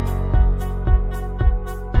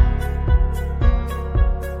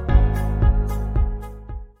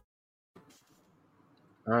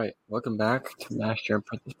Welcome back to Master and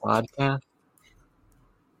Princess Podcast.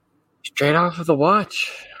 Straight off of the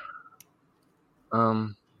watch.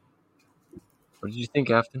 What did you think,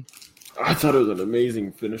 Afton? I thought it was an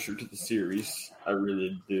amazing finisher to the series. I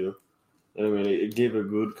really do. I mean, it gave a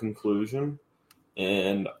good conclusion.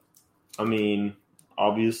 And, I mean,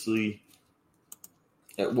 obviously,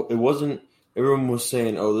 it wasn't... Everyone was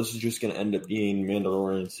saying, oh, this is just going to end up being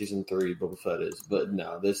Mandalorian Season 3, Boba Fett is. But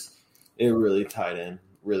no, it really tied in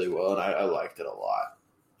really well, and I liked it a lot.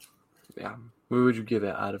 Yeah. What would you give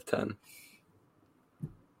it out of 10?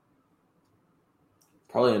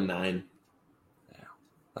 Probably a 9. Yeah,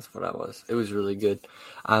 that's what I was. It was really good.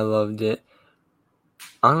 I loved it.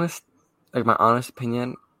 My honest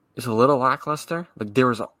opinion is a little lackluster. Like, there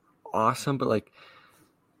was awesome, but, like,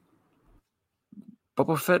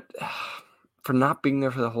 Boba Fett, for not being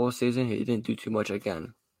there for the whole season, he didn't do too much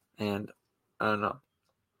again. And I don't know.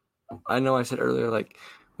 I know I said earlier, like,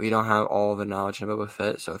 we don't have all the knowledge of Boba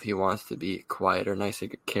Fett, so if he wants to be quiet or nice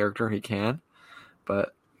character, he can.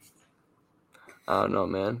 But I don't know,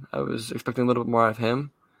 man. I was expecting a little bit more of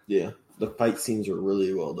him. Yeah, the fight scenes were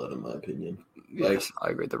really well done, in my opinion. Yes,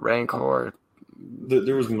 I agree. The Rancor.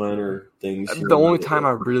 There was minor things. The only time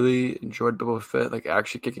I really enjoyed Boba Fett, like,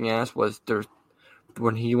 actually kicking ass was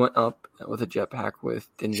when he went up with a jetpack with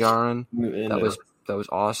Din Djarin. That was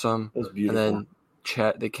awesome. That was beautiful. And then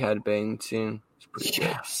the Cad Bane scene was pretty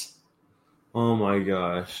good. Oh my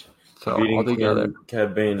gosh! So beating all together,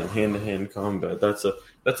 Cad Bane in hand-to-hand combat. That's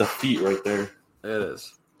a feat right there. It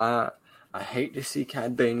is. I hate to see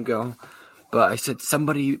Cad Bane go, but I said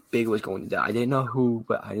somebody big was going to die. I didn't know who,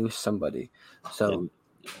 but I knew somebody. So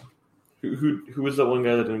who was that one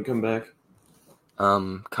guy that didn't come back?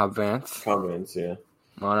 Cobb Vanth. Cobb Vanth, yeah.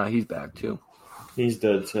 Oh no, he's back too. He's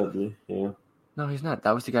dead, sadly. Yeah. No, he's not.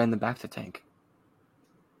 That was the guy in the back of the tank.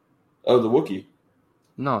 Oh, the Wookiee.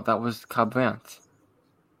 No, that was Cobb Vanth.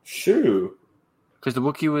 Shoo. Because the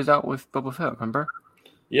Wookiee was out with Boba Fett, remember?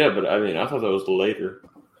 Yeah, but I mean, I thought that was later.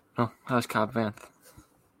 No, that was Cobb Vanth.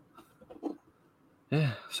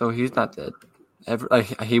 Yeah, so he's not dead.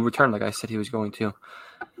 He returned like I said he was going to.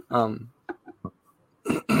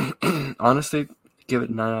 Honestly, give it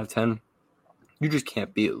a 9 out of 10. You just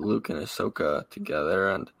can't beat Luke and Ahsoka together,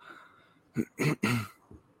 and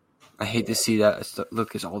I hate to see that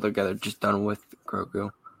Luke is all together, just done with Grogu.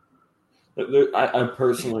 I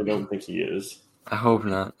personally don't think he is. I hope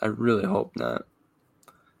not. I really hope not.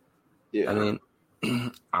 Yeah. I mean,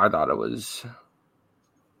 I thought it was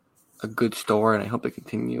a good story, and I hope they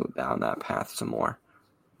continue down that path some more.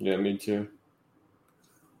 Yeah, me too.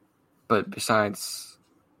 But besides,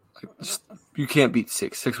 you can't beat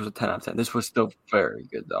 6. 6 was a 10 out of 10. This was still very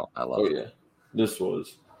good, though. I love it. Oh, yeah.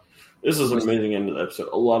 This is an amazing end of the episode.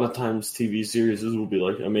 A lot of times TV series will be,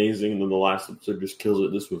 like, amazing, and then the last episode just kills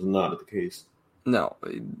it. This was not the case. No.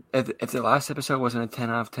 If the last episode wasn't a 10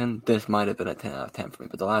 out of 10, this might have been a 10 out of 10 for me.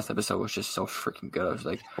 But the last episode was just so freaking good. I was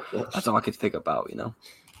like, that's all I could think about, you know?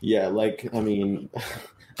 Yeah, like, I mean...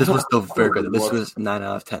 This was still very good. This was 9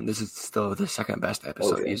 out of 10. This is still the second best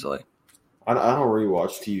episode, easily. I don't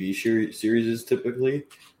rewatch TV series typically,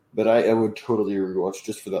 but I would totally rewatch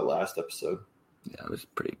just for that last episode. Yeah, it was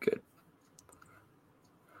pretty good.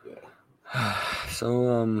 Yeah.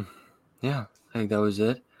 So, yeah, I think that was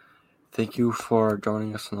it. Thank you for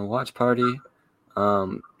joining us on the watch party.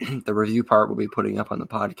 The review part will be putting up on the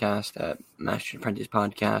podcast at Master and Apprentice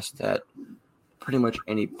Podcast at pretty much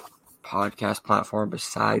any podcast platform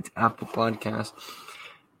besides Apple Podcasts.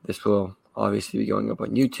 This will obviously be going up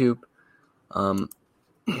on YouTube. I mean,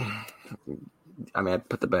 I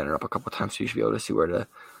put the banner up a couple times, so you should be able to see where to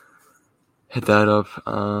hit that up.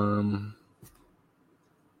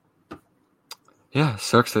 Yeah, it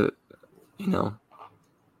sucks that,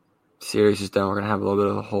 series is done. We're going to have a little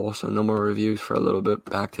bit of a hole, so no more reviews for a little bit.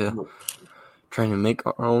 Back to trying to make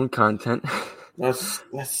our own content. That's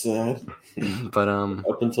sad. But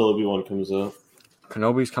up until Obi-Wan comes out.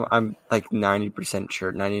 Kenobi's coming. I'm like 90%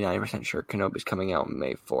 sure, 99% sure Kenobi's coming out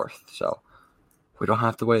May 4th, so we don't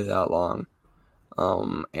have to wait that long.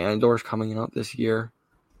 Andor's coming out this year.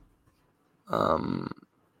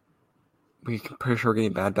 We're pretty sure we're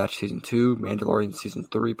getting Bad Batch Season 2, Mandalorian Season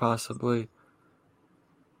 3 possibly.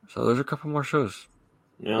 So there's a couple more shows.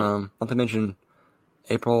 Yeah. Not to mention,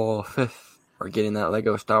 April 5th, we're getting that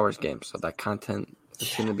Lego Star Wars game, so that content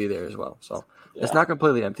is going to be there as well. So it's not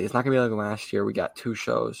completely empty. It's not going to be like last year. We got 2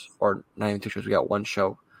 shows, or not even 2 shows. We got 1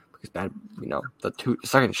 show because the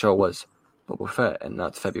second show was Boba Fett, and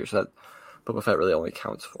that's February. So that Boba Fett really only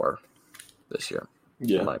counts for this year,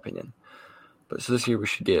 in my opinion. But so this year we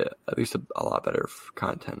should get at least a lot better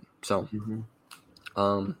content. So,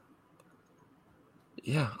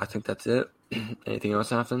 Yeah, I think that's it. Anything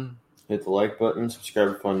else, Nathan? Hit the like button,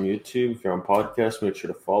 subscribe on YouTube. If you're on podcast, make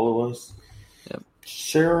sure to follow us. Yep.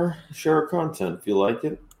 Share our content if you like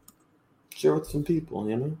it. Share with some people,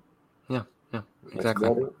 you know? Yeah, That's exactly.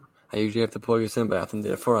 about it. I usually have to plug this in, but Nathan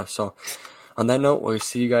did it for us. So, on that note, we'll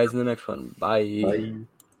see you guys in the next one. Bye. Bye.